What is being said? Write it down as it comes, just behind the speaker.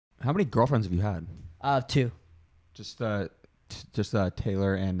How many girlfriends have you had? 2. Just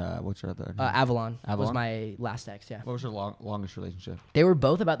Taylor and what's your other? Avalon was Avalon? my last ex. Yeah. What was your longest relationship? They were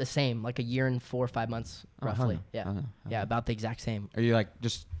both about the same, like a year and 4 or 5 months, roughly. Oh, Yeah. Yeah, about the exact same. Are you like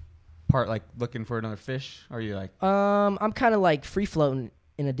just like looking for another fish? Or are you like? I'm kind of like free floating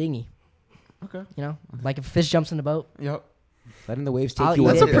in a dinghy. Okay. You know, like if a fish jumps in the boat. Yep. Letting the waves take I'll you. eat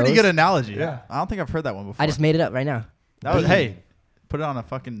where That's a it. it pretty goes. good analogy. Yeah. I don't think I've heard that one before. I just made it up right now. That was, hey, put it on a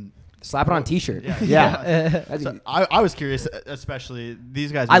fucking. Slap it on a t-shirt. Yeah. Yeah. So I was curious, especially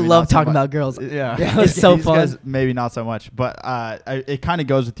these guys. I maybe love not so talking much. about girls. Yeah, It's so These fun. guys, maybe not so much, but it kind of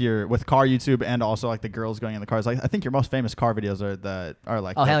goes with car YouTube and also like the girls going in the cars. Like I think your most famous car videos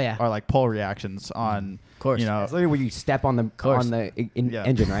are like poll reactions on. Of course. You know. It's literally where you step on the Yeah.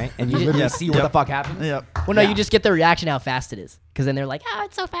 engine, right? And you literally see what the fuck happens. Yeah. Well, no, Yeah. you just get the reaction how fast it is, because then they're like, "Oh,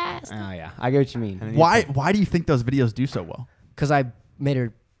 it's so fast." Oh yeah, I get what you mean. Why do you think those videos do so well? Because I made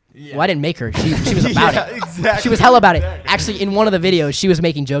her. Well, I didn't make her. She was about it. Exactly. She was hell about it. Actually, in one of the videos, she was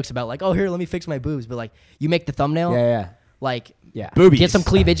making jokes about like, "Oh, here, let me fix my boobs." But like, you make the thumbnail, Yeah. like, Boobies. get some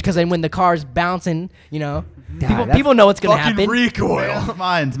cleavage, because then when the car's bouncing, you know, that's people know what's gonna happen. Recoil.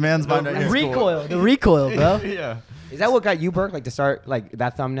 Man's mind right here. Recoil, the recoil, bro. Yeah. Is that what got you, Burke? Like to start like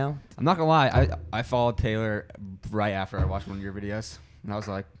that thumbnail? I'm not gonna lie. I followed Taylor right after I watched one of your videos, and I was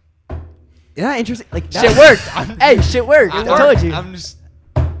like, Isn't that interesting? Like Shit worked. Hey, shit worked. I told you. I'm just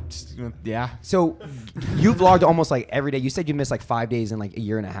yeah. So you vlogged almost like every day. You said you missed like 5 days in like a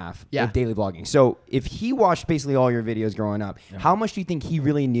year and a half of daily vlogging. So if he watched basically all your videos growing up, how much do you think he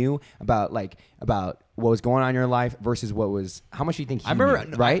really knew about what was going on in your life versus how much do you think he knew,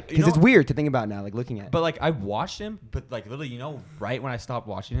 right? Because it's weird to think about now, like looking at it. But like I watched him, but like literally, right when I stopped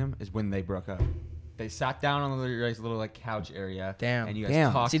watching him is when they broke up. They sat down on the little like couch area. Damn. And you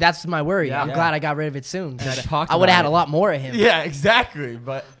guys talked. See, that's my worry. Yeah. I'm glad I got rid of it soon. And I would have had a lot more of him. Yeah, exactly.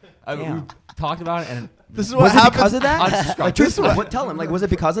 But we talked about it, and This is Was what it happens because of that? Unsubscribe. Like, truthfully, tell him. Like, was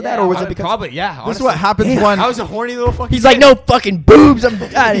it because of that, or was it because? Probably, yeah. This is honestly. what happens when I was a horny little fucking. He's like, "No fucking boobs. I'm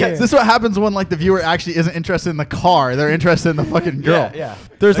out of here." This is what happens when like the viewer actually isn't interested in the car; they're interested in the fucking girl. Yeah.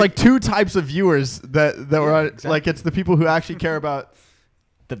 There's like two types of viewers that were on, exactly. like it's the people who actually care about.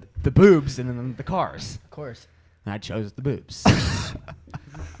 the boobs and then the cars. Of course. And I chose the boobs.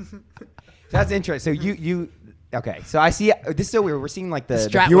 That's interesting. So you. Okay, so I see. This is so weird. We're seeing like the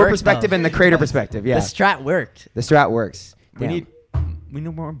strat viewer worked, perspective though. and the creator perspective. Yeah, The strat worked. the strat works. we Damn.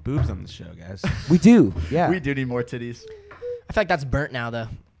 need more boobs on the show, guys. We do. Yeah. We do need more titties. I feel like that's burnt now, though.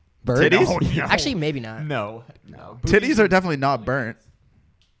 Bird? Titties? Oh, no. Actually, maybe not. No. Titties are definitely not burnt.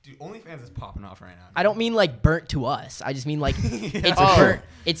 Dude, OnlyFans is popping off right now. I don't mean like burnt to us. I just mean like it's Oh. burnt.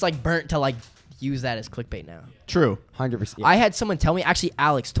 It's like burnt to like use that as clickbait now. True. 100%. I had someone tell me. Actually,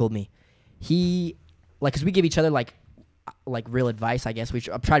 Alex told me. He like because we give each other like real advice. I guess we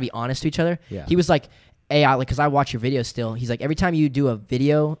try to be honest to each other. Yeah. He was like, "Hey, Alex, because I watch your videos still." He's like, "Every time you do a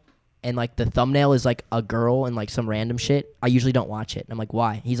video and like the thumbnail is like a girl and like some random shit, I usually don't watch it." And I'm like,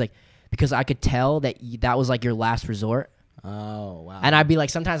 "Why?" He's like, "Because I could tell that that was like your last resort." Oh wow. And I'd be like,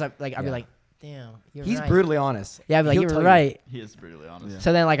 sometimes I'd be like, "Damn, you're He's right." brutally honest. Yeah, I'd be like, He'll "You're tell right." He is brutally honest. Yeah.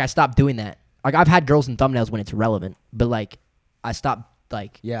 So then like I stopped doing that. Like I've had girls in thumbnails when it's relevant, but like I stopped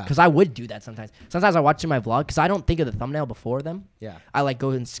like because I would do that sometimes. Sometimes I watch in my vlog because I don't think of the thumbnail before them. Yeah. I like go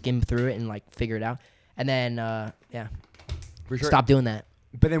and skim through it and like figure it out, and then For sure. stop doing that.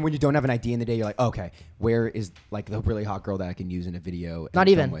 But then when you don't have an idea in the day, you're like, okay, where is like the really hot girl that I can use in a video? and Not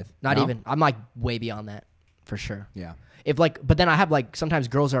film even. with? Not No? even. I'm like way beyond that, for sure. Yeah. If like, but then I have like sometimes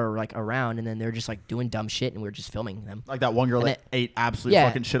girls are like around and then they're just like doing dumb shit and we're just filming them. Like that one girl And that it- ate absolute Yeah.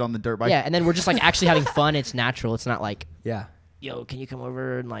 fucking shit on the dirt bike. Yeah, and then we're just like actually having fun. It's natural. It's not like, Yeah. yo, can you come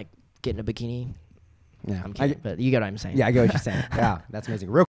over and like get in a bikini? Yeah. I'm kidding, but you get what I'm saying. Yeah, I get what you're saying. Yeah, that's amazing.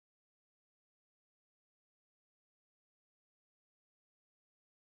 Real